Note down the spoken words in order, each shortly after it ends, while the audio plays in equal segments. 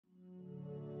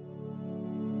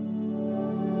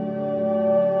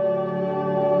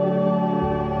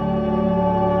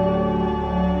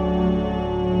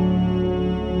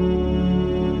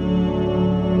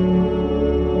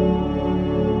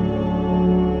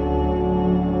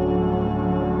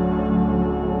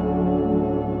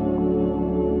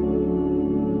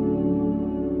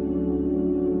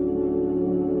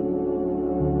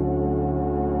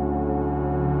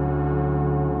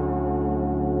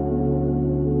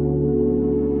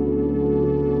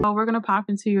So we're going to pop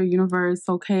into your universe,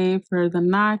 okay, for the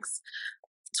next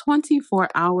 24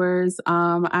 hours.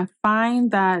 I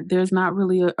find that there's not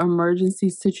really an emergency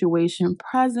situation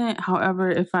present.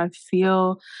 However, if I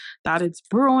feel that it's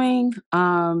brewing,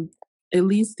 at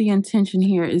least the intention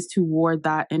here is to ward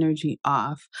that energy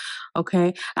off.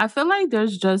 Okay. I feel like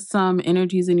there's just some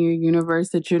energies in your universe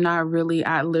that you're not really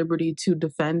at liberty to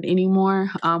defend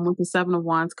anymore. With the Seven of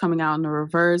Wands coming out in the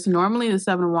reverse, normally the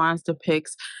Seven of Wands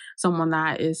depicts someone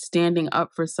that is standing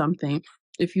up for something.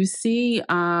 If you see,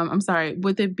 I'm sorry,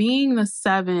 with it being the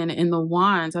 7 in the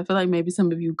wands, I feel like maybe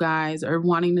some of you guys are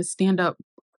wanting to stand up,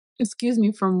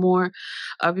 for more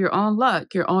of your own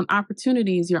luck, your own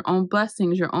opportunities, your own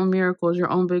blessings, your own miracles,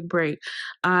 your own big break.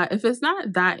 If it's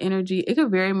not that energy, it could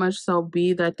very much so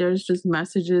be that there's just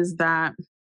messages that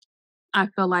I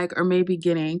feel like are maybe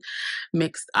getting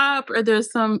mixed up, or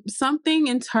there's something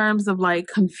in terms of like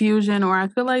confusion, or I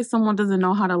feel like someone doesn't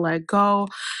know how to let go,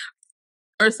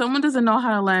 or someone doesn't know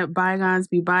how to let bygones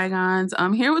be bygones.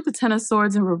 Here with the Ten of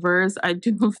Swords in reverse, I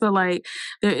do feel like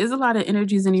there is a lot of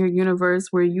energies in your universe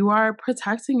where you are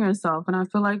protecting yourself. And I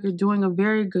feel like you're doing a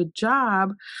very good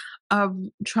job of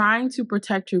trying to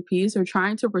protect your peace or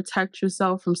trying to protect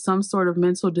yourself from some sort of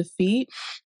mental defeat.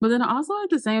 But then also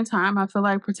at the same time, I feel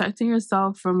like protecting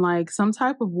yourself from like some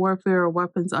type of warfare or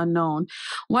weapons unknown.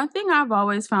 One thing I've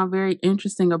always found very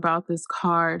interesting about this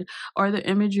card, or the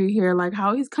imagery here, like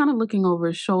how he's kind of looking over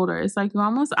his shoulder. It's like you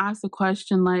almost ask the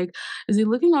question, like, is he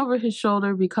looking over his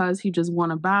shoulder because he just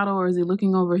won a battle, or is he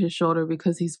looking over his shoulder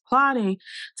because he's plotting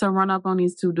to run up on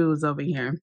these two dudes over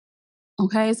here?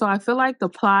 Okay, so I feel like the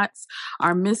plots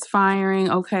are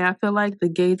misfiring. Okay, I feel like the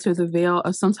gates or the veil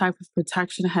of some type of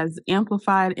protection has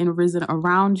amplified and risen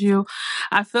around you.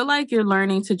 I feel like you're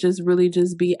learning to just really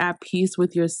just be at peace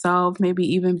with yourself, maybe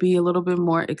even be a little bit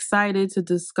more excited to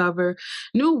discover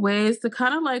new ways to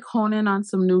kind of like hone in on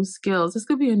some new skills. This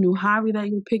could be a new hobby that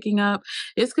you're picking up.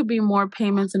 This could be more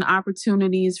payments and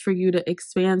opportunities for you to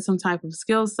expand some type of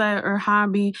skill set or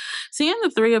hobby. Seeing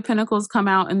the Three of Pentacles come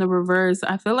out in the reverse,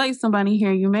 I feel like somebody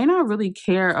here, you may not really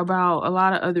care about a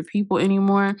lot of other people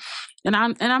anymore. And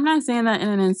I'm not saying that in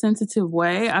an insensitive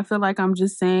way. I feel like I'm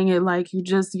just saying it like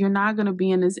you're not going to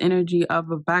be in this energy of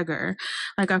a beggar.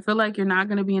 Like I feel like you're not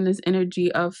going to be in this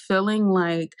energy of feeling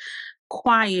like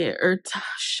quiet or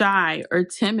shy or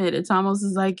timid. It's almost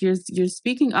as like you're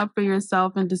speaking up for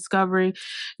yourself and discovering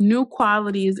new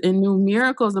qualities and new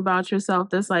miracles about yourself.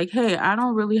 That's like, hey, I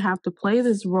don't really have to play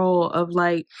this role of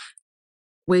like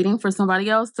waiting for somebody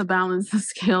else to balance the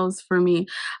scales for me.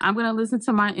 I'm going to listen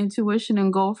to my intuition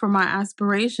and go for my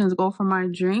aspirations, go for my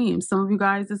dreams. Some of you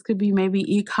guys, this could be maybe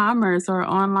e-commerce or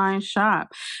online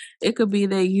shop. It could be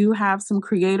that you have some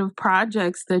creative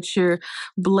projects that you're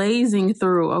blazing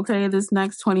through, okay, this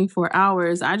next 24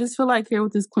 hours. I just feel like here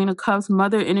with this Queen of Cups,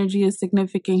 mother energy is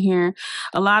significant here.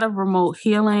 A lot of remote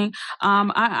healing.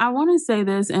 I want to say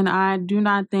this, and I do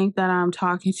not think that I'm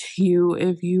talking to you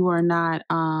if you are not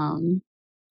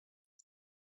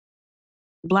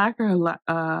Black or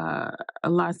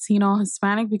Latino,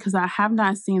 Hispanic, because I have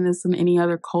not seen this in any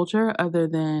other culture other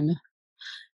than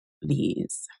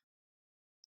these.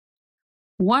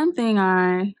 One thing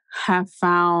I have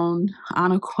found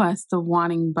on a quest of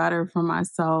wanting better for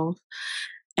myself,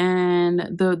 and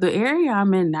the area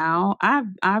I'm in now,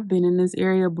 I've been in this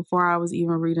area before I was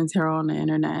even reading tarot on the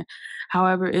internet.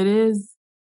 However, it is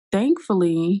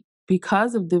thankfully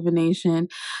because of divination,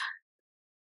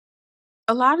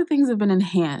 a lot of things have been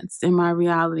enhanced in my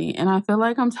reality. And I feel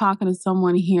like I'm talking to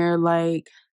someone here, like,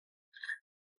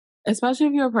 especially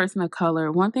if you're a person of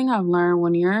color. One thing I've learned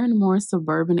when you're in more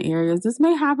suburban areas, this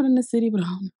may happen in the city,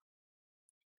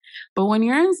 but when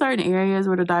you're in certain areas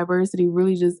where the diversity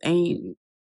really just ain't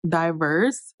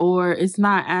diverse, or it's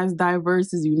not as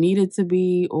diverse as you need it to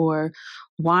be or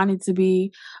want it to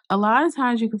be, a lot of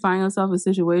times you can find yourself in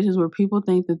situations where people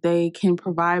think that they can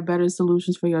provide better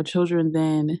solutions for your children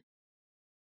than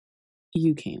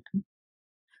you can.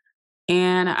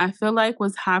 And I feel like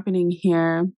what's happening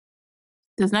here,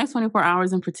 this next 24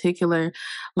 hours in particular,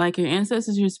 like your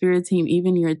ancestors, your spirit team,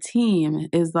 even your team,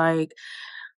 is like,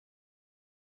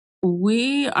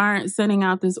 we aren't sending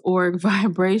out this auric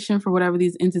vibration for whatever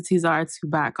these entities are to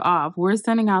back off. We're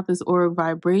sending out this auric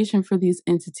vibration for these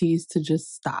entities to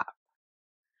just stop.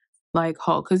 Like,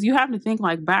 halt. Because you have to think,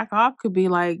 like, back off could be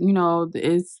like, you know,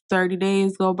 it's 30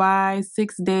 days go by,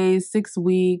 6 days, 6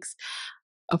 weeks,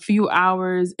 a few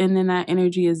hours, and then that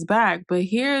energy is back. But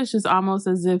here it's just almost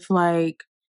as if like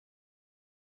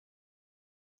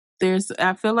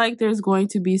I feel like there's going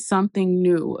to be something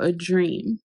new, a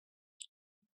dream.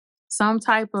 some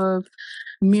type of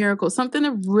miracle, something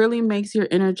that really makes your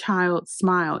inner child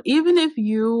smile. Even if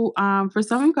you, for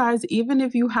some of you guys, even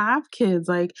if you have kids,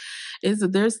 like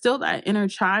there's still that inner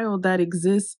child that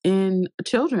exists in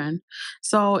children.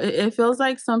 So it feels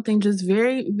like something just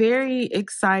very, very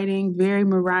exciting, very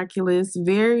miraculous,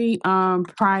 very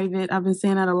private. I've been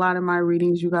saying that a lot in my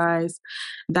readings, you guys,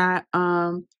 that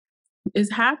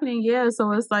is happening. Yeah.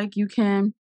 So it's like you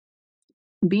can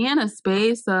be in a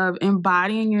space of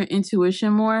embodying your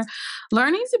intuition more,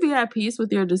 learning to be at peace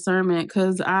with your discernment.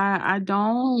 Because I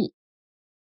don't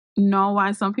know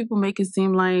why some people make it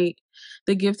seem like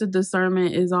the gift of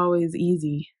discernment is always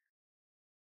easy.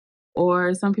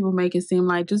 Or some people make it seem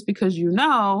like just because you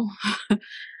know,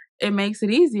 it makes it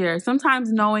easier.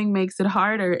 Sometimes knowing makes it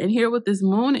harder. And here with this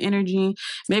moon energy,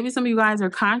 maybe some of you guys are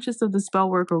conscious of the spell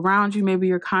work around you. Maybe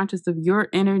you're conscious of your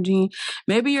energy.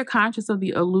 Maybe you're conscious of the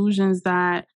illusions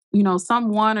that, you know,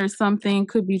 someone or something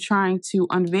could be trying to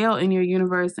unveil in your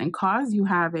universe and cause you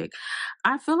havoc.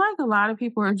 I feel like a lot of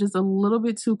people are just a little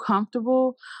bit too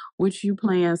comfortable with you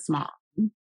playing small.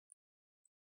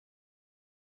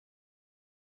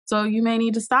 So you may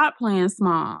need to stop playing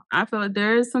small. I feel like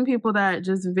there is some people that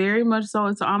just very much so,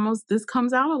 it's almost, this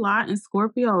comes out a lot in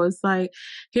Scorpio. It's like,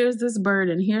 here's this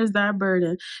burden, here's that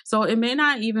burden. So it may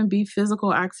not even be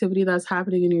physical activity that's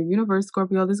happening in your universe,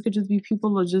 Scorpio. This could just be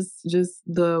people or just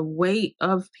the weight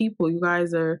of people you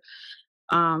guys are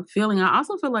feeling. I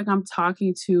also feel like I'm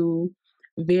talking to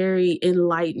very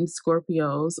enlightened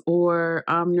Scorpios or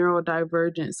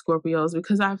neurodivergent Scorpios,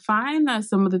 because I find that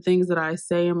some of the things that I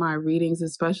say in my readings,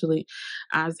 especially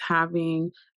as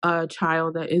having a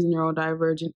child that is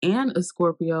neurodivergent and a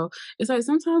Scorpio, it's like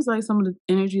sometimes like some of the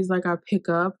energies like I pick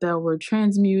up that we're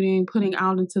transmuting, putting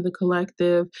out into the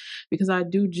collective, because I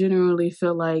do generally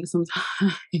feel like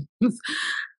sometimes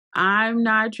I'm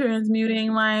not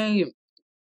transmuting like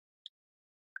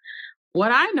what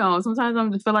I know. Sometimes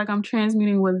I feel like I'm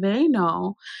transmuting what they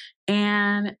know.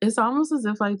 And it's almost as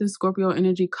if like the Scorpio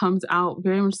energy comes out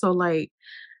very much so like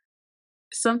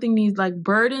something needs, like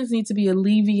burdens need to be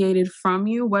alleviated from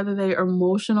you, whether they are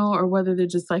emotional or whether they're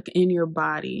just like in your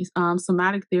body.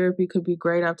 Somatic therapy could be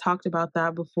great. I've talked about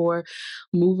that before.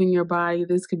 Moving your body.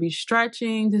 This could be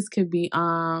stretching. This could be,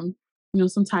 you know,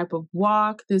 some type of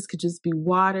walk. This could just be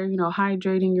water, you know,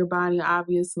 hydrating your body.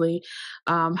 Obviously,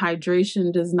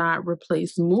 hydration does not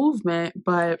replace movement,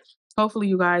 but hopefully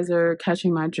you guys are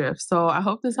catching my drift. So I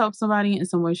hope this helps somebody in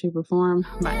some way, shape, or form.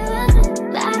 Bye.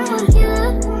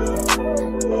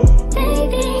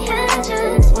 Baby, I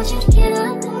just want you to get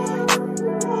up.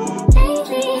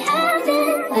 Lately, I've been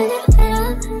a little fed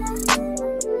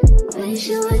up. Wish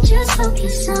you would just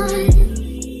focus on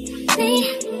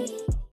me.